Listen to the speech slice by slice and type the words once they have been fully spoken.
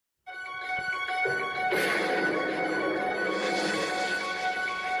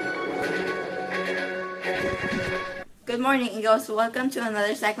morning, Eagles. Welcome to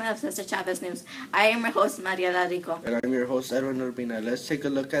another segment of Cesar Chavez News. I am your host, Mariela Rico. And I'm your host, Edwin Urbina. Let's take a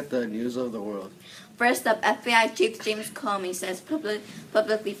look at the news of the world. First up, FBI Chief James Comey says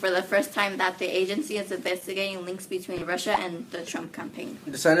publicly for the first time that the agency is investigating links between Russia and the Trump campaign.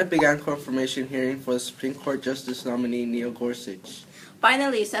 The Senate began confirmation hearing for the Supreme Court Justice nominee Neil Gorsuch.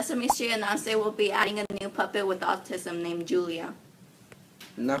 Finally, Sesame Street announced they will be adding a new puppet with autism named Julia.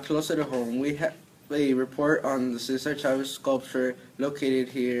 Now closer to home, we have a report on the Cesar Chavez sculpture located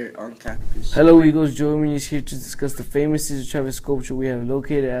here on campus. Hello Eagles, Joe Munoz here to discuss the famous Cesar Chavez sculpture we have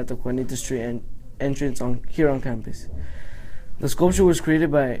located at the Juanita Street entrance here on campus. The sculpture was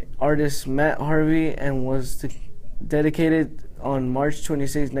created by artist Matt Harvey and was dedicated on March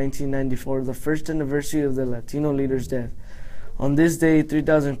 26, 1994, the first anniversary of the Latino leader's death. On this day,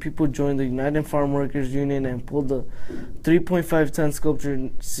 3,000 people joined the United Farm Workers Union and pulled the 3.5-ton sculpture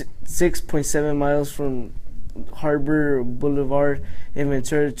 6.7 miles from Harbor Boulevard in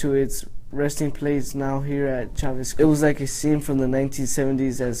Ventura to its resting place now here at Chavez. It was like a scene from the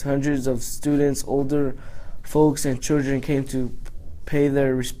 1970s as hundreds of students, older folks, and children came to pay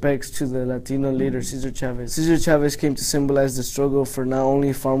their respects to the Latino leader, Cesar Chavez. Cesar Chavez came to symbolize the struggle for not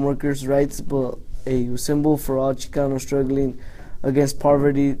only farm workers' rights, but a symbol for all Chicanos struggling against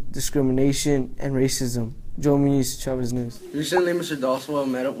poverty, discrimination, and racism. Joe Munoz, Chavez News. Recently, Mr. Doswell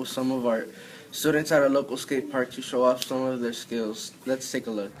met up with some of our students at a local skate park to show off some of their skills. Let's take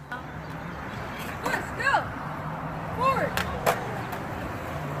a look. Let's go! Forward!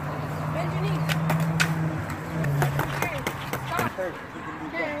 Bend your knees. Okay, stop.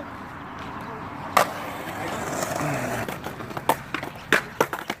 Okay.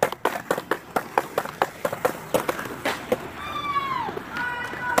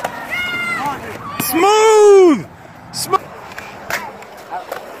 Smooth! Smooth!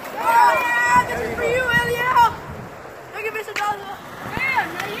 Oh yeah! This is for you, Elio! Look at Mr. Doswell. Yeah,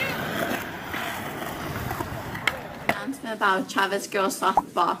 not you! Announcement about Chavez girls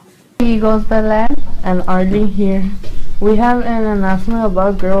softball. Eagles Belen and Arlie here. We have an announcement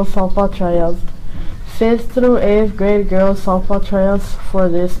about girls softball tryouts. 5th through 8th grade girls softball tryouts for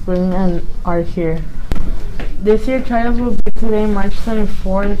this spring and are here. This year tryouts will be today, March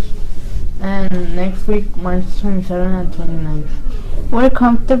 24th, and next week, March 27th and 29th. Wear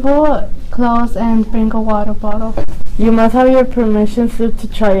comfortable clothes and bring a water bottle. You must have your permission slip to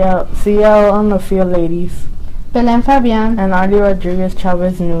try out. See you out on the field, ladies. Belen Fabian And Arlie Rodriguez,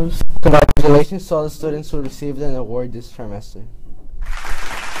 Chavez News. Congratulations to all the students who received an award this trimester.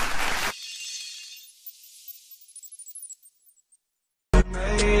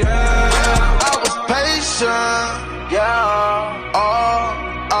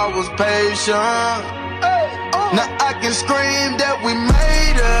 I was patient. Now I can scream that we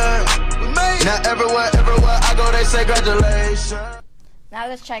made it. Now everywhere I go, they say congratulations. Now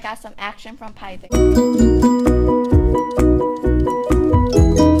let's check out some action from Python.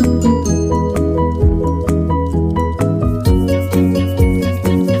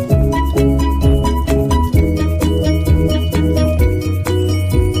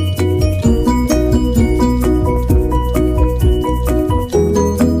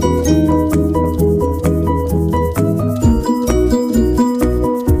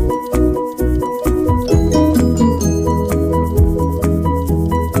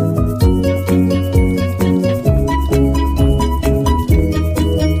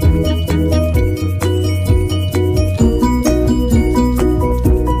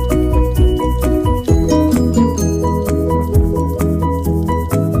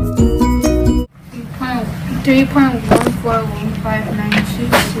 Three point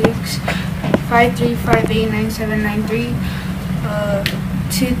 1415926 53589793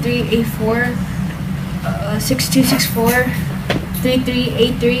 2384 6264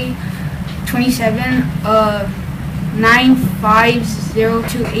 3383 27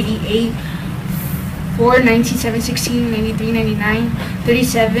 950288 419 93 99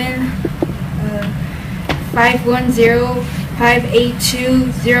 37 510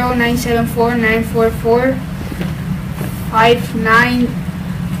 582 0974 944 59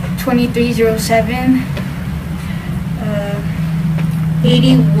 2307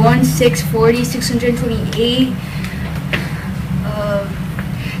 81 640 628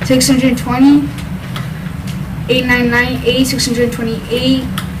 620 8998 628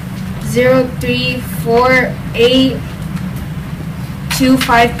 0348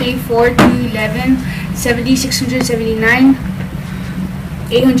 2534 211 70 679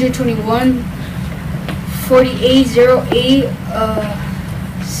 821 4808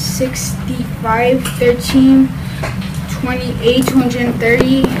 65 13 28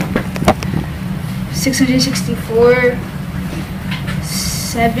 230 664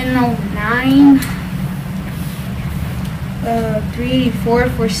 709, 384,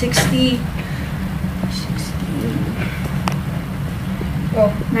 460,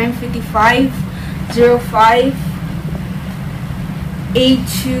 955, 05,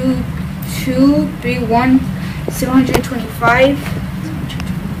 822, 31, 725,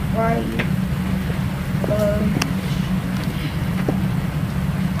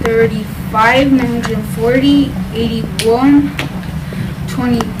 35, 940, 81,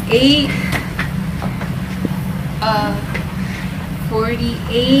 28,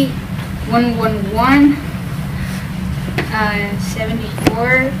 48, 111,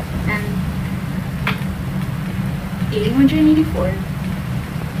 74, and 884.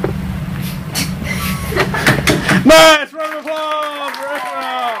 Nice! Round of applause for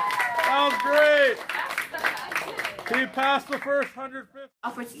Ishmael! That was great! He passed the first 150.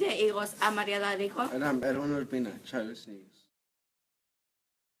 Offered today was Amariela Rico. And I'm Edwin Urbina, Chavez News.